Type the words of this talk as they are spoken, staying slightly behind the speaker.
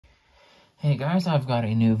Hey guys, I've got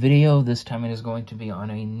a new video. This time it is going to be on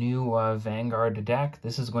a new Vanguard deck.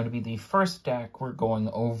 This is going to be the first deck we're going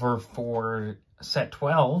over for set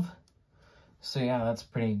 12. So yeah, that's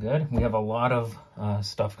pretty good. We have a lot of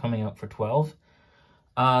stuff coming out for 12.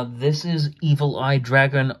 This is Evil Eye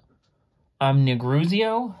Dragon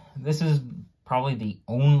Ominagruzio. This is probably the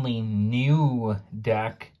only new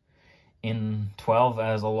deck in 12,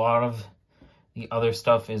 as a lot of the other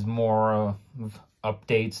stuff is more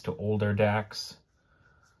updates to older decks,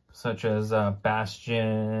 such as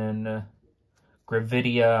Bastion,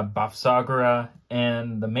 Gravidia, Bafsagra,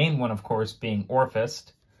 and the main one, of course, being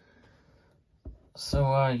Orphist.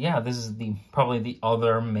 So, yeah, this is probably the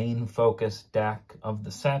other main focus deck of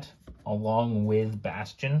the set, along with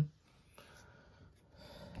Bastion.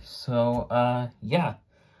 So, yeah,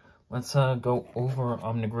 let's go over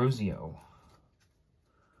Ominagruzio.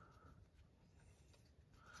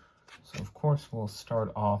 So, of course, we'll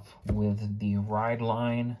start off with the ride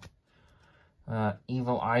line.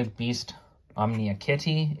 Evil Eye Beast Omnia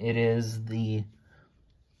Kitty. It is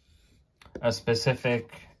a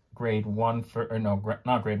specific grade 1 for, or no,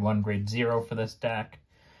 not grade 1, grade 0 for this deck.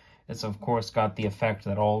 It's, of course, got the effect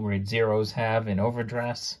that all grade 0s have in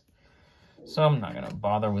Overdress. So I'm not going to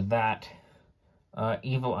bother with that.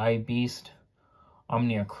 Evil Eye Beast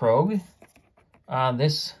Ominagruzio.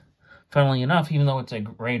 This, funnily enough, even though it's a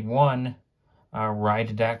grade 1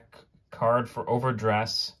 ride deck card for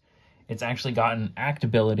Overdress, it's actually got an act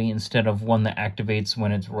ability instead of one that activates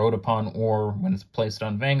when it's rode upon or when it's placed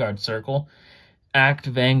on Vanguard Circle. Act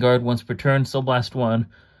Vanguard once per turn, Soul Blast 1.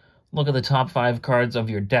 Look at the top 5 cards of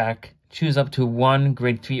your deck. Choose up to one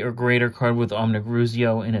grade 3 or greater card with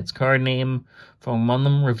Ominagruzio in its card name. From among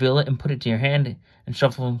them, reveal it and put it to your hand and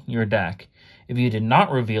shuffle your deck. If you did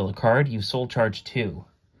not reveal a card, you soul charge 2.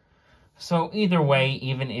 So either way,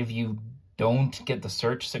 even if you don't get the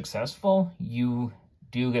search successful, you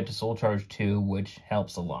do get to soul charge 2, which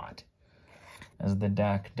helps a lot, as the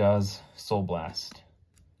deck does Soul Blast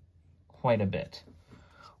quite a bit.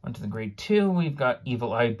 Onto the grade 2, we've got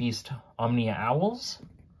Evil Eye Beast Omnia Owls.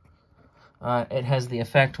 It has the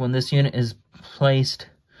effect when this unit is placed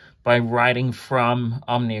by riding from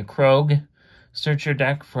Ominagruzio, search your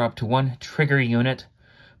deck for up to one trigger unit,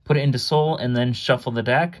 put it into Soul, and then shuffle the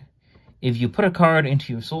deck. If you put a card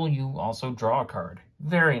into your Soul, you also draw a card.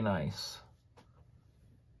 Very nice.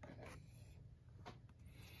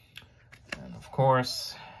 And of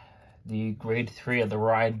course, the grade 3 of the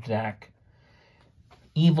ride deck,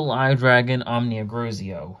 Evil Eye Dragon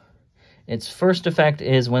Ominagruzio. Its first effect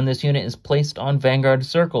is when this unit is placed on Vanguard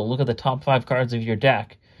Circle, look at the top 5 cards of your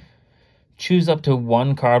deck. Choose up to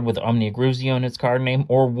one card with Ominagruzio in its card name,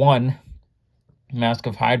 or one Mask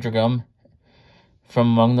of Hydrogum from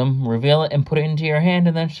among them. Reveal it and put it into your hand,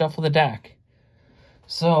 and then shuffle the deck.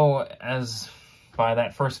 So, as by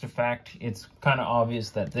that first effect, it's kind of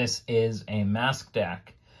obvious that this is a mask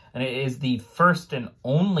deck. And it is the first and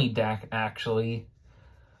only deck, actually,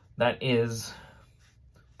 that is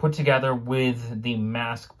put together with the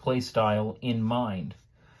mask playstyle in mind,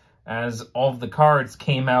 as all of the cards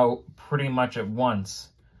came out pretty much at once.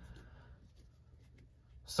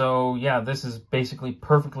 So yeah, this is basically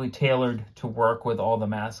perfectly tailored to work with all the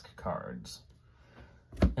mask cards.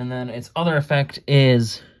 And then its other effect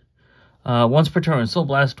is, once per turn, Soul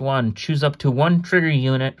Blast 1, choose up to one trigger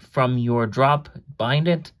unit from your drop, bind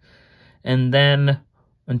it, and then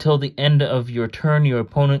until the end of your turn, your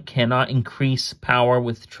opponent cannot increase power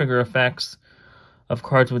with trigger effects of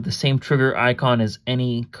cards with the same trigger icon as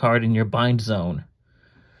any card in your bind zone.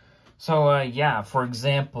 So, yeah, for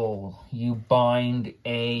example, you bind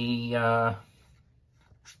a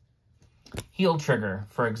heal trigger,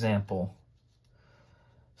 for example.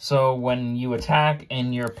 So when you attack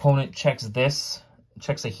and your opponent checks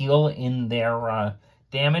a heal in their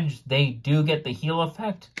damage, they do get the heal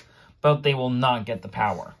effect, but they will not get the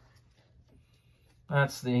power.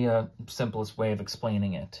 That's the simplest way of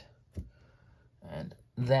explaining it. And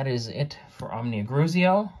that is it for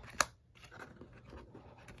Ominagruzio.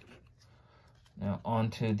 Now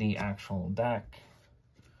onto the actual deck.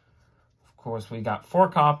 Of course, we got 4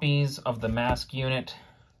 copies of the mask unit.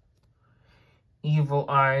 Evil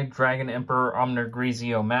Eye Dragon Emperor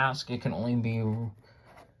Ominagruzio Mask. It can only be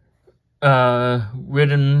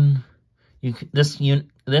ridden.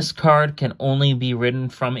 This card can only be ridden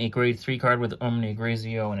from a grade 3 card with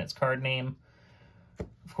Ominagruzio in its card name.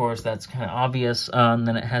 Of course, that's kind of obvious. And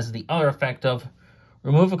then it has the other effect of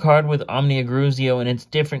remove a card with Ominagruzio in its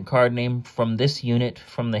different card name from this unit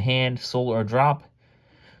from the hand, soul, or drop.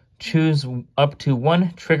 Choose up to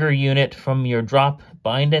one trigger unit from your drop,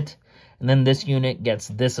 bind it, and then this unit gets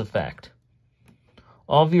this effect.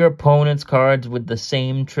 All of your opponent's cards with the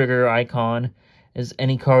same trigger icon as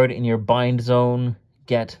any card in your bind zone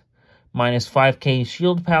get minus 5k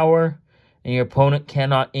shield power, and your opponent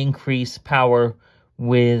cannot increase power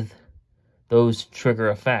with those trigger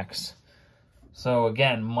effects. So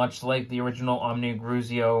again, much like the original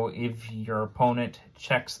Ominagruzio, if your opponent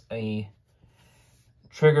checks a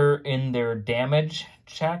trigger in their damage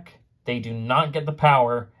check, they do not get the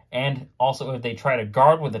power, and also if they try to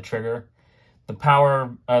guard with a trigger, the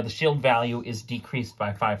power, the shield value is decreased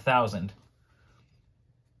by 5,000.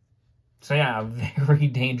 So yeah, a very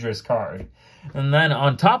dangerous card. And then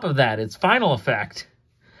on top of that, its final effect.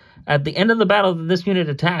 At the end of the battle that this unit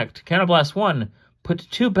attacked, Counterblast 1, put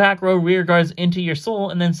 2 back row rear guards into your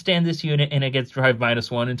soul, and then stand this unit, and it gets drive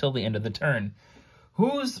 -1 until the end of the turn.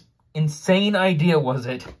 Whose insane idea was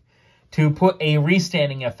it to put a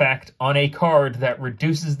restanding effect on a card that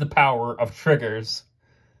reduces the power of triggers?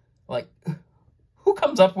 Like, who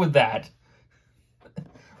comes up with that?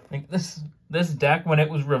 Like, this deck, when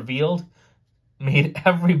it was revealed, made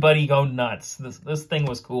everybody go nuts. This thing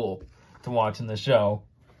was cool to watch in the show.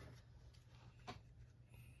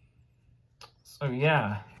 So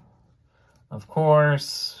yeah, of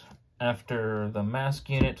course, after the mask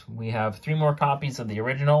unit, we have 3 more copies of the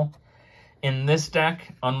original. In this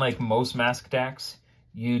deck, unlike most mask decks,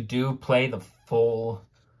 you do play the full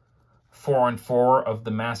 4-on-4 of the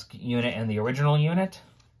mask unit and the original unit.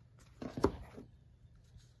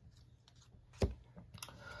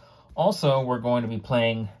 Also, we're going to be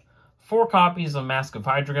playing 4 copies of Mask of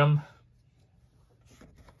Hydreigon,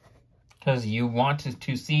 because you want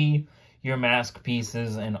to see your mask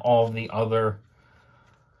pieces and all the other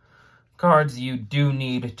cards you do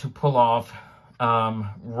need to pull off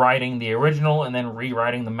writing the original and then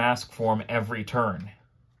rewriting the mask form every turn.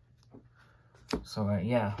 So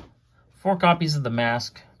yeah, 4 copies of the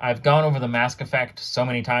mask. I've gone over the mask effect so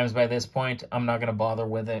many times by this point, I'm not going to bother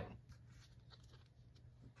with it.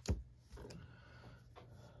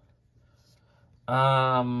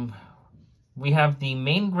 We have the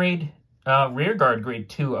main grade, rearguard grade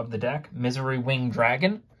 2 of the deck, Misery Wing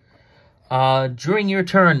Dragon. During your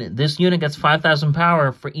turn, this unit gets 5,000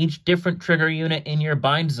 power for each different trigger unit in your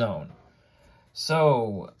bind zone.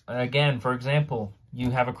 So, again, for example,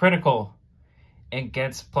 you have a critical, it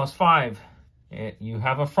gets +5. You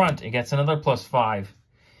have a front, it gets another +5.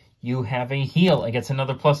 You have a heal, it gets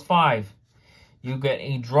another +5. You get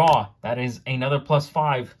a draw, that is another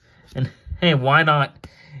 +5. And hey, why not?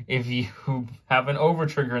 If you have an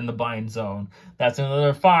overtrigger in the bind zone, that's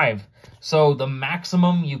another 5. So the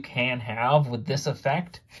maximum you can have with this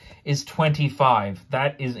effect is 25.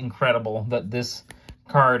 That is incredible that this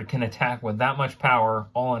card can attack with that much power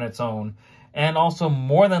all on its own. And also,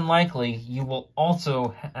 more than likely, you will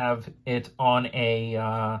also have it on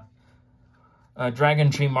a Dragon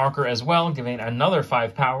Tree marker as well, giving it another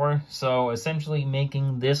 5 power. So essentially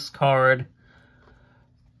making this card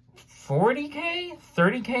 40k,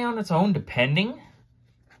 30k on its own, depending.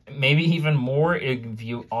 Maybe even more if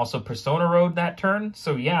you also Persona Road that turn.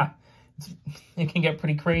 So yeah, it can get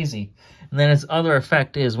pretty crazy. And then its other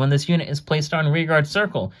effect is when this unit is placed on Rearguard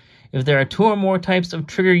Circle, if there are 2 or more types of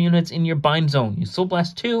trigger units in your bind zone, you Soul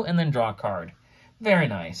Blast 2 and then draw a card. Very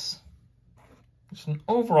nice. It's an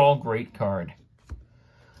overall great card.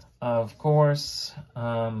 Of course,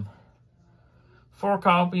 4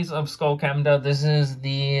 copies of Skullcamda. This is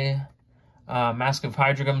the Mask of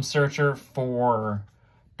Hydreigon Searcher for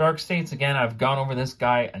Dark States. Again, I've gone over this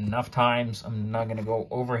guy enough times. I'm not going to go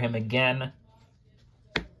over him again.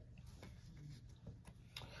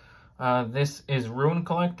 This is Ruin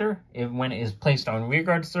Collector. When it is placed on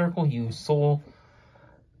Rearguard Circle, you Soul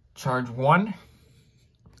Charge 1.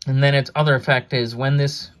 And then its other effect is when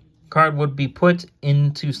this card would be put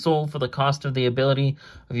into Soul for the cost of the ability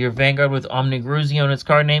of your Vanguard with Ominagruzio in its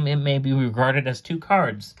card name, it may be regarded as 2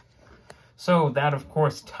 cards. So that, of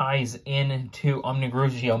course, ties into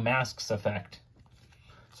Ominagruzio Mask's effect.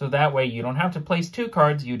 So that way you don't have to place 2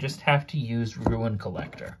 cards, you just have to use Ruin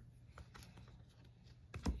Collector.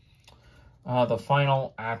 The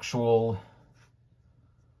final actual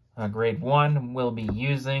grade 1 we'll be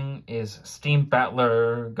using is Steam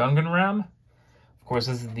Battler Gungan Ram. Of course,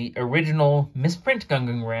 this is the original misprint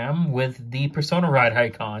Gungan Ram with the Persona Ride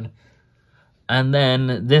icon. And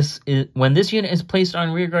then when this unit is placed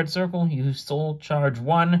on Rearguard Circle, you Soul Charge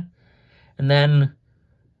 1. And then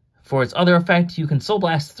for its other effect, you can Soul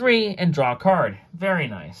Blast 3 and draw a card. Very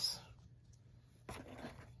nice.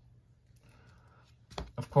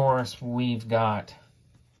 Of course, we've got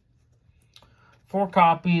 4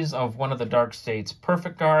 copies of one of the Dark States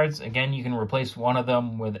Perfect cards. Again, you can replace one of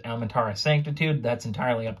them with Almentara Sanctitude. That's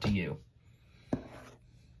entirely up to you.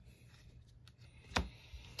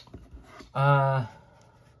 4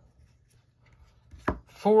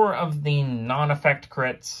 of the non-effect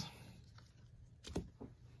crits.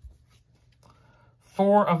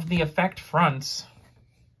 4 of the effect fronts.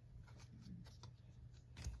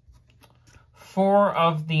 4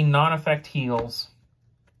 of the non-effect heals.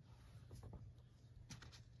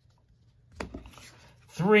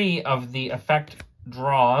 3 of the effect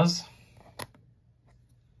draws.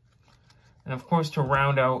 And of course, to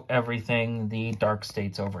round out everything, the Dark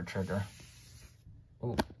States over trigger.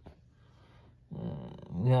 Ooh.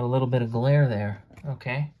 We got a little bit of glare there.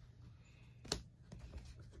 Okay.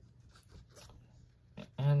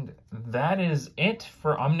 And that is it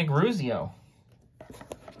for Ominagruzio.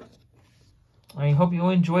 I hope you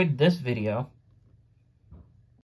enjoyed this video.